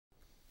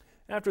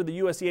After the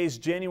USDA's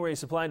January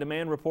supply and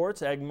demand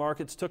reports, ag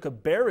markets took a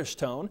bearish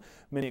tone.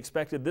 Many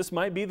expected this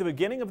might be the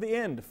beginning of the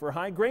end for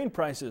high grain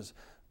prices,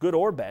 good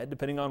or bad,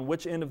 depending on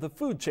which end of the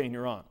food chain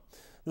you're on.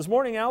 This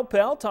morning, Al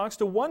Pell talks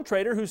to one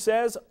trader who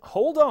says,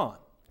 hold on.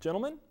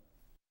 Gentlemen?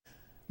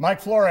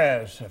 Mike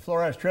Florez,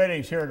 Florez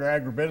Trading is here at our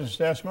agribusiness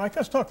desk. Mike,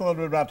 let's talk a little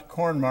bit about the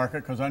corn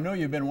market because I know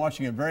you've been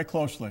watching it very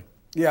closely.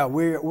 Yeah,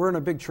 we're in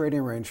a big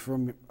trading range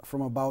from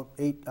about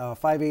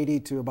 580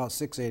 to about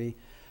 680.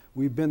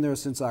 We've been there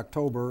since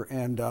October,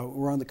 and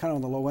we're on the kind of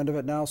on the low end of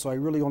it now. So I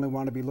really only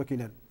want to be looking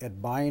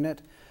at buying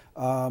it.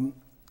 You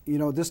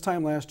know, this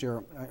time last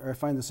year, I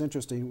find this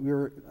interesting. We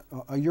were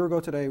a year ago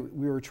today.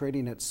 We were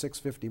trading at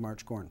 650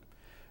 March corn,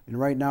 and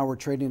right now we're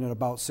trading at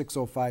about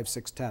 605,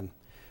 610.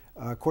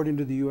 According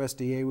to the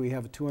USDA, we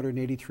have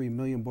 283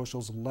 million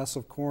bushels less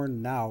of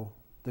corn now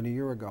than a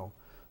year ago.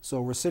 So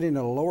we're sitting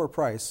at a lower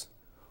price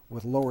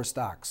with lower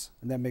stocks,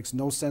 and that makes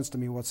no sense to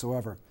me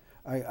whatsoever.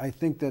 I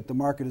think that the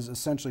market has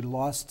essentially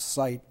lost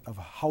sight of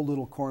how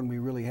little corn we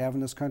really have in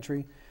this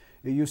country.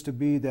 It used to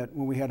be that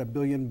when we had a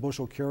billion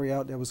bushel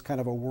carryout, that was kind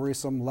of a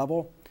worrisome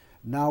level.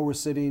 Now we're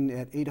sitting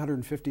at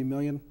 850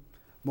 million.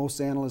 Most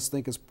analysts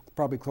think it's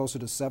probably closer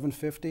to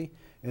 750,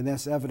 and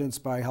that's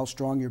evidenced by how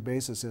strong your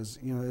basis is.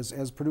 You know,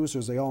 as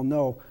producers, they all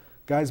know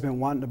guys have been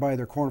wanting to buy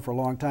their corn for a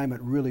long time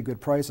at really good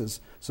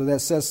prices. So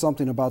that says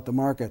something about the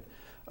market.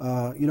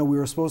 You know, we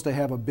were supposed to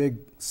have a big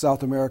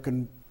South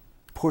American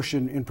push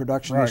in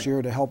production this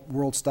year to help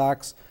world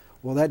stocks.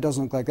 Well, that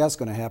doesn't look like that's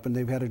going to happen.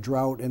 They've had a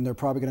drought, and they're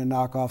probably going to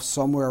knock off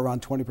somewhere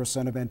around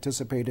 20% of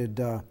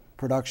anticipated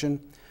production.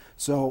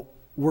 So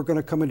we're going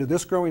to come into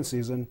this growing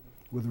season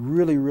with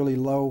really, really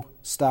low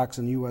stocks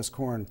in U.S.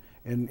 corn,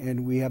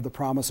 and we have the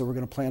promise that we're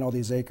going to plant all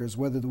these acres.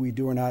 Whether we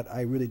do or not,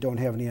 I really don't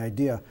have any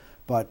idea.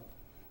 But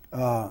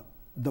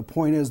the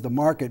point is the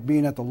market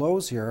being at the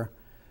lows here,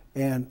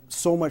 and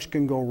so much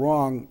can go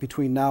wrong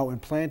between now and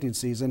planting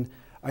season.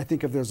 I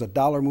think if there's a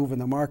dollar move in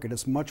the market,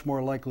 it's much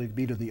more likely to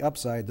be to the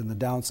upside than the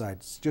downside,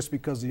 it's just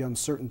because of the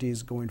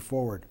uncertainties going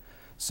forward.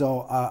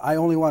 So I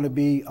only want to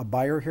be a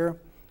buyer here.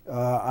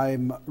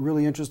 I'm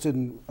really interested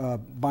in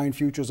buying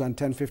futures on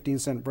 10, 15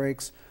 cent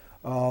breaks,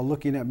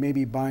 looking at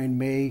maybe buying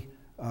May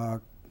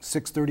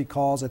 630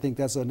 calls. I think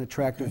that's an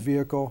attractive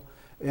vehicle.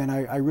 And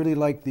I really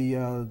like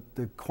the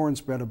corn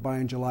spread of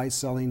buying July,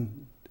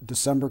 selling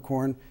December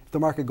corn. If the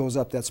market goes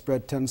up, that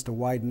spread tends to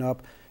widen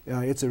up.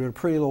 It's at a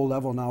pretty low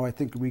level now. I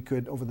think we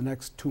could, over the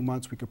next 2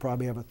 months, we could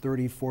probably have a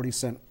 30, 40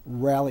 cent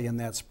rally in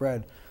that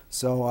spread.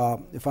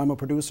 So if I'm a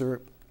producer,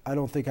 I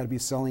don't think I'd be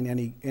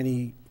selling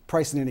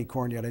pricing any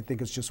corn yet. I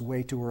think it's just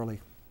way too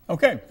early.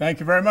 Okay, thank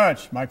you very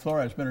much. Mike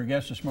Florez has been our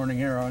guest this morning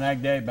here on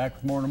Ag Day. Back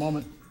with more in a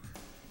moment.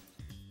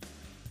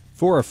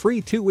 For a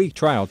free 2-week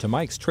trial to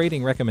Mike's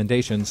trading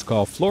recommendations,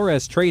 call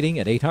Florez Trading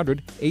at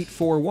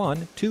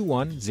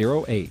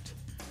 800-841-2108.